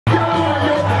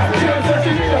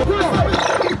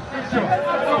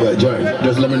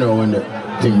Just let me know when the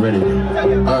thing ready.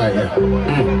 Alright, yeah.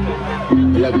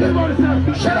 You like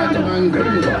that? Shout out to man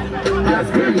Gringo. Yes,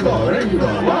 Gringo, Ringo,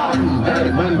 Bam, hey,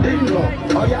 Mandingo.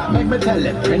 Oh yeah, make me tell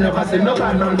him. We never see no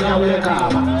bad man here with a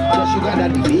karma. Just you got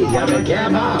that big, yeah, make your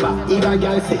baba. Even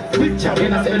girl say, picture, we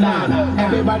not say nana.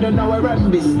 Everybody know we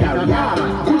run this down, yeah.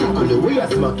 Kulu, we a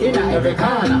smoke in every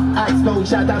corner. Ask no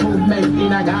shatter movement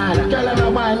in a Ghana. Girl, I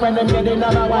don't mind when them get the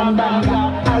number one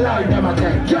banger. I like them, I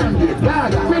take can't get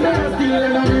gaga. We never steal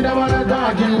and I need them on a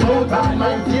talking road. Bad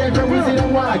man, take them, we see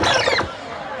them walk.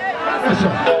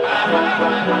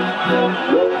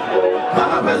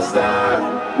 I'm a star.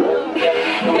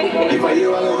 If I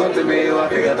you all come to me, you will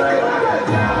figure that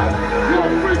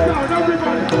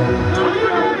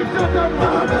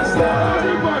I'm a star.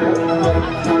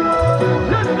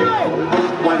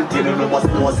 One thing you must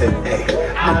know, say,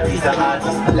 hey, artists are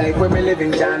artists. Like when we live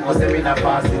in Jan, was them in a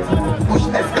pass it. Push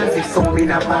expensive, so me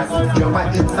in a pass it. Jump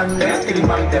at it, and next to the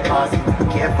bank deposit.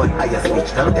 Careful, I just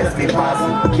switch, don't test me pass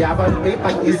it. Carbon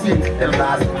paper, you see, them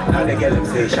last. Now they get them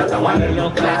say, Shatta Wale,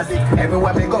 your classic.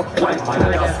 Everywhere we go, one man, I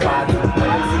just party. When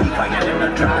you see the fire, them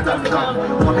not try to come.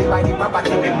 When me buy the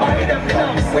property, me buy them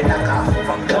guns. When I come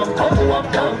from top to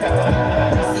uptown.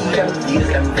 See them, use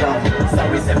them down.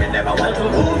 Sorry, say me never want to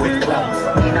move with clowns.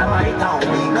 In my town,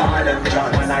 we call them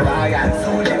John. When I riot,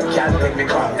 so them can't take me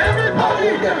crown.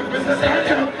 Everybody them,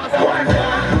 one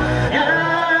done.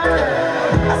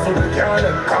 I saw the girl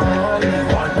them come on,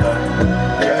 one done.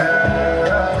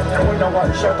 Yeah, I wonder what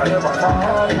shot I never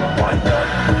fall. One done.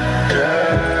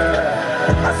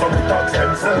 Yeah, I saw the dogs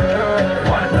them say,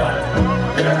 one done.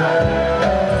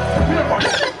 Yeah.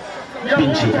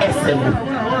 BGSM.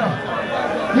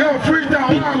 Yo, Freetown,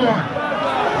 Wagwan.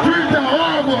 Freetown,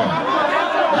 Wagwan.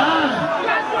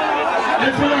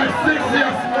 It's for like 6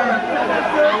 years, man.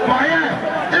 But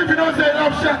yeah, if you don't say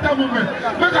enough Shatta movement,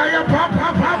 make I hear pop,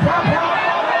 pop, pop, pop, pop.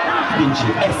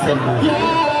 BGSM.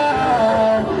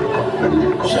 Yeah.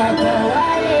 Shatta Wale.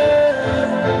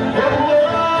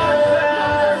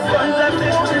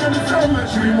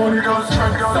 Money don't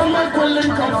spend. Some make will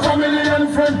link up family and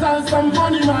friends and some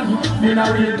funny man. In a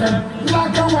real them.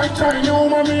 Black and white China, you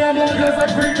mommy and there's a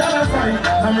 $3 sign.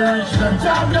 I'm rich them.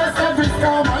 Jobless every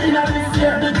scammer in a this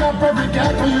year. Big up every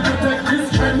cat for you to take this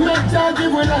trend. Make y'all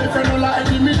give with life and all I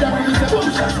give me them. We say boom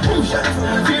shots, boom shots.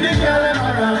 See the girl in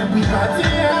our life. We party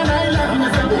and I love me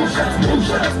say boom shots, boom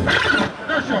shots.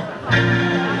 No sure.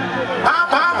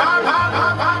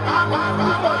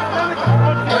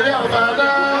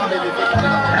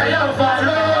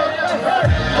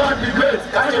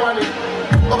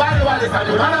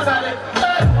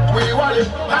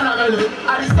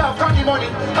 I stop counting money,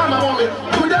 I'm a woman.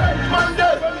 Today,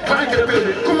 Monday, can't get a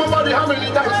baby. Come on, body, how many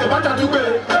times say what I do,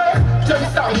 baby?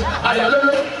 James Town, I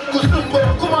lolo, Kusumbo,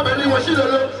 come on, baby, what she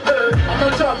lolo. I'm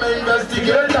not sure I'm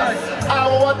investigators. I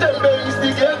want them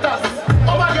investigators.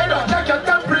 Oh my God, check your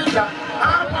temperature. I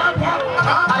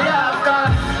have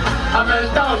cars. I'm in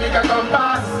town, you can come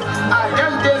pass. I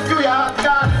can taste you, your hot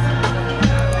cars.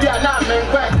 Yeah, now I'm in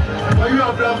quick. When you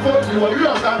have blood for me, when you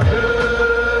have got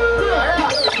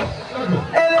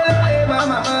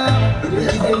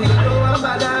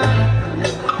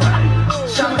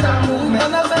Shatta movement.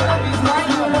 And I said that is my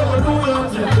you never do your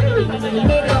thing.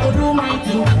 Make I do my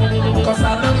thing. Cause I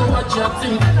don't know what you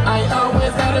think. I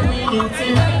always got a winning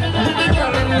team. The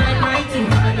girl them like my team.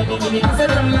 I said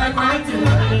them like my team.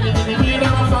 We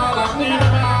never fall out, we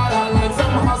never holler like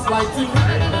some house like team.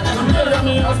 Together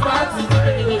me house party.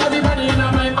 Everybody in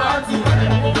my party.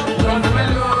 Run the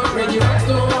mellow, ready rock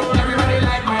slow. Everybody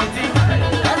like my team.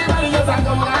 Everybody else I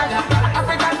go higher.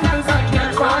 African dance I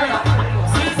catch fire.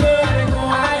 See say they go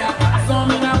higher. So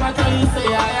me now what you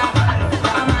say higher.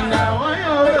 Amanda,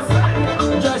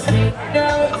 just me.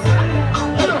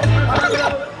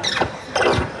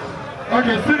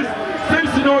 Okay, since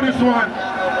you know this one, I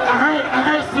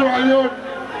heard Sierra Leone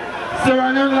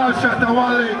love Shatta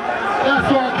Wale. That's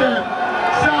what I came.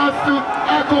 Shouts to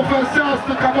ECOFEST, shouts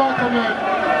to Kabaka, man.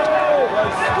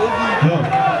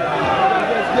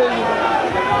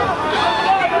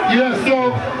 Yeah, so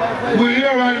we're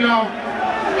here right now.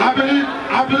 I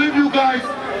believe you guys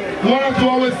wanted to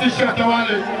always see Shatta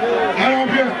Wale. I don't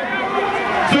care.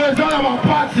 So it's all about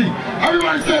party.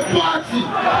 Everybody say party.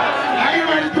 Are you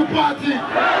ready to party?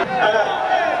 Yeah.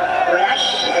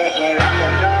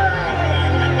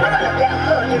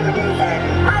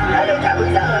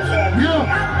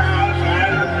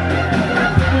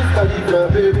 Mr. Libra,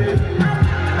 baby.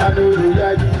 I know you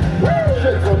like it.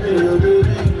 Shake for me, oh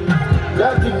baby.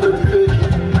 That thing will be fake.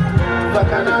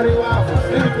 Bacanary waffle,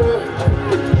 sleeper.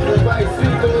 The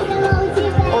bicycle.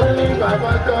 Only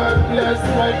Baba God bless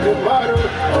my tomorrow.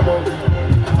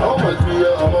 How much be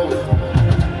your amount?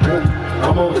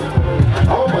 Amount.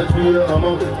 How much be your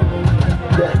amount?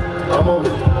 Amount.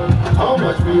 How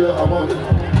much be your amount?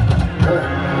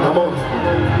 Amount.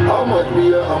 How much be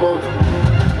your amount?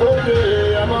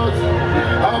 Okay, amount.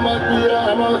 How much be your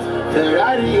amount?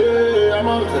 Ferrari,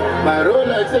 amount. My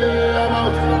Rolex,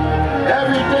 amount.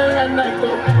 Every day and night,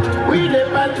 we the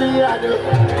party, I do.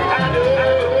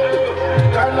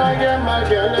 Can I get my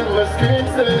girl in my skin,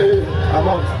 say,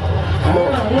 amount.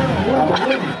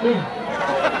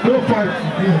 No fight.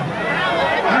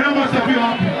 I know must be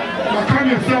happy. But calm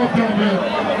yourself down, man.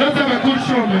 Let's have a good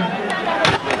show, man.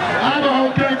 I have a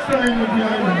whole gangster in the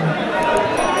behind me.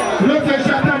 Let's say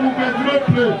Shatta movement, we don't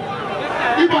play.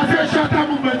 If I say Shatta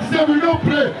movement, say we don't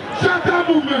play. Shatta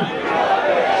movement.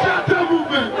 Shatta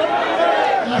movement.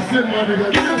 That's it, my nigga.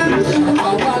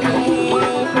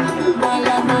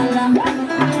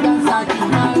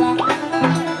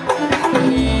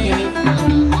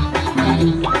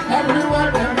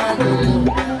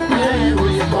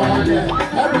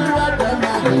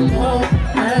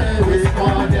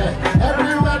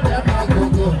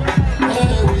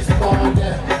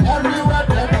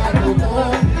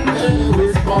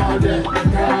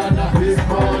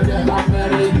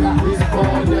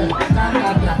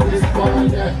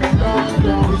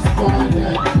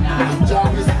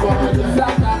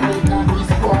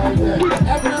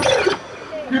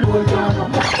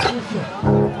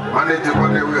 Manage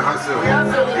money, we hustle.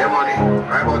 Yeah, money.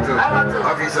 I want to.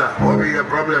 Officer, what be your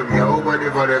problem? You're nobody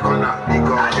for the corner.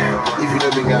 Because if you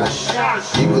don't be cash,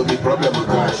 it could be problem with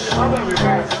cash.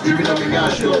 If you don't be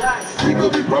cash, it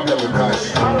could be problem with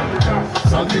cash.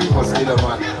 Something must kill a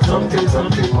man. Something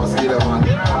must kill a man.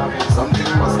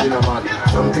 Something must kill a man.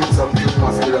 Something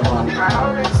must kill a man.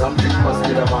 Something must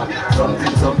kill a man.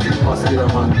 Something must kill a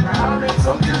man.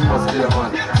 Something must kill a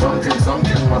man.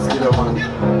 Something must kill a man.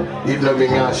 If no be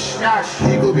cash,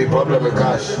 he go be problem with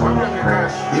cash.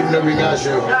 If no be cash,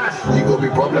 he go be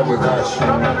problem with cash.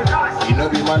 He no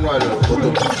be manual.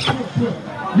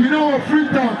 You know what,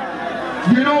 Freetown?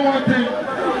 You know one thing?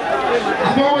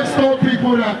 I've always told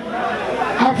people that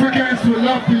Africans will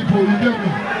love people, you get me?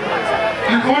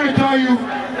 And I want to tell you,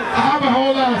 I have a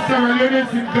whole lot of Sierra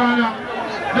Leoneans in Ghana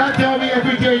that tell me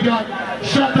every day that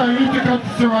Shatta, you need to come to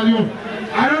Sierra Leone.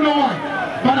 I don't know why,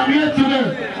 but I'm here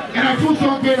today. And I feel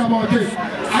so great about it.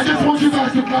 I just want you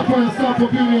guys to clap for yourself for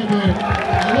being here, man. I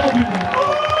love you, man.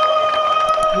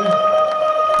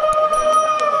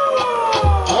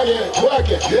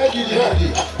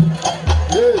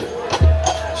 Yeah.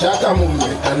 Shatta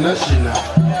movement international.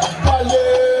 Wale,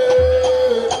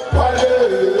 wale,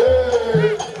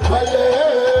 wale, wale,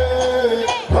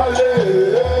 wale.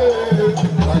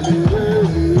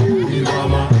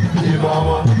 Imama,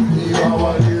 imama,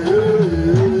 imama.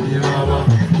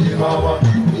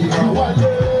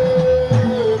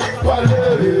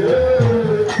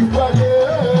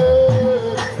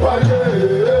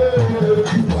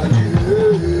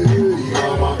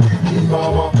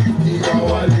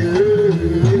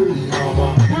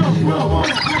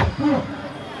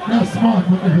 That's smart,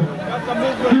 man.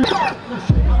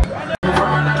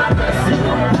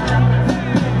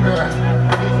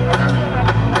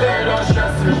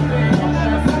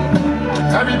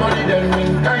 Everybody then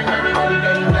win time, everybody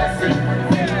then blessing.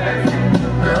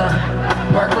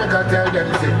 Back when I tell them,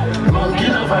 say, monkey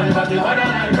no fun, but the other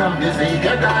line come. They say you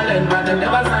get talent, but they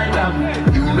never sign them.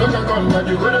 You know the gun, but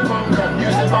you go to fun gun.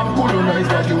 You say I'm cool, nice,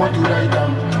 but you want to write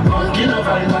them. Monkey no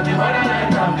fun, but the other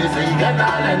line come. They say you get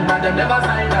talent, but they never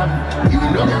sign them. You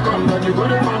know the gun, but you go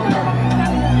to fun gun.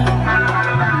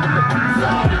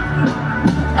 Sorry,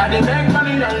 I didn't make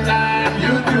money on time,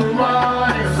 you do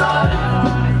money, sorry.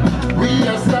 We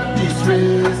have stopped this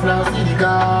race, now see the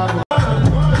car. I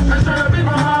try to be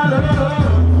my heart,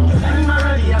 stand my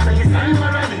ready, I say you stand my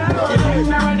ready. You don't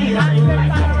know ready, I ain't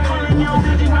like that. Calling you,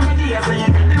 pretty remedy, I say you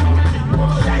get them.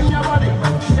 Shine your body,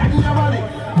 shine your body.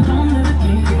 Don't never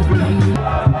think you play.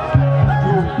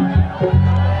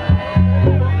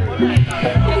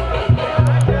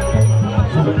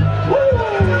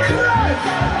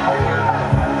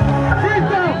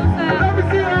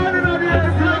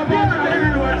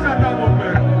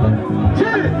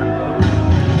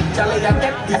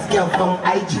 This girl from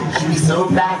IG, she be so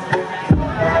bad.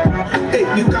 Hey,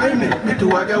 you carry me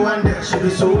to I get one day, she be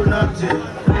so naughty.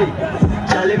 Hey,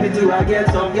 Charlie, me to I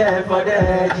get some girl for the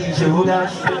head, she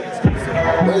gosh.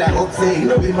 Well, I hope say,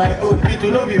 no be my own, me to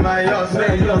no be my yours.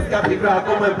 Man, yours can't be crack,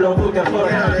 come and blow, put the phone.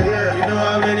 You know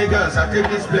how many girls I take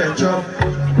this pledge up.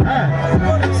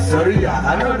 Sorry,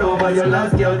 I don't know about your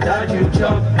last girl that you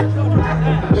chop.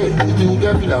 Hey, you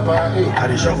get feel about hey. I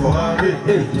dey shop for her,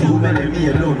 hey. Too many me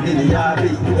alone in the yard,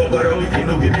 hey. But if you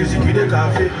know the music with the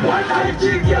cafe, why can't you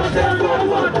check yourself for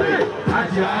one day?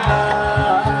 Aja,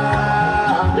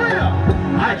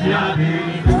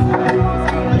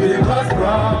 you dey cause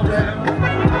problem.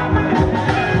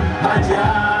 Aja,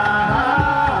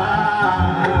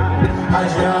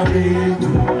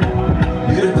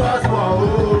 you dey cause wow.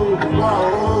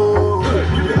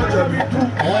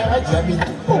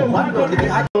 Oh, my God, I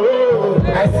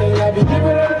say I be giving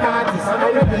them parties, I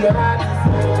wanna be an artist.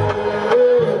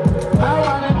 I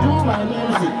wanna do my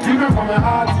music, even from an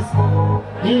artist.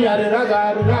 Me and the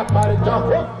rap by the top.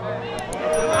 I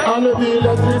wanna be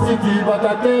electricity, but I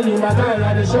tell you, my guy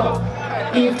at the shop.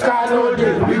 If car no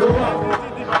day, we go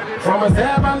up. From a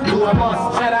 7 to a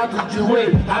bus, shout out to Juway,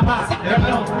 Abbas, them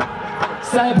know.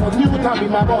 Side for new time be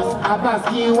my boss, Abbas,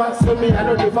 he wants to me, I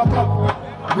know they fuck up.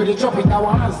 We dey chop it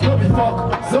our hands, no be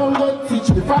fuck. Zone go teach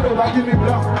me, father over give me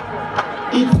block.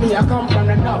 If me, I come from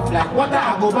the north, like water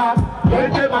I go back.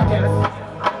 Don't take my care.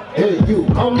 Hey, you,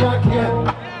 come back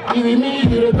here. If we meet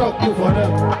you, they talk to for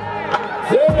them.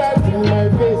 Say that in my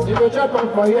face, you go chop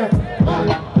up for here.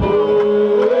 Oh.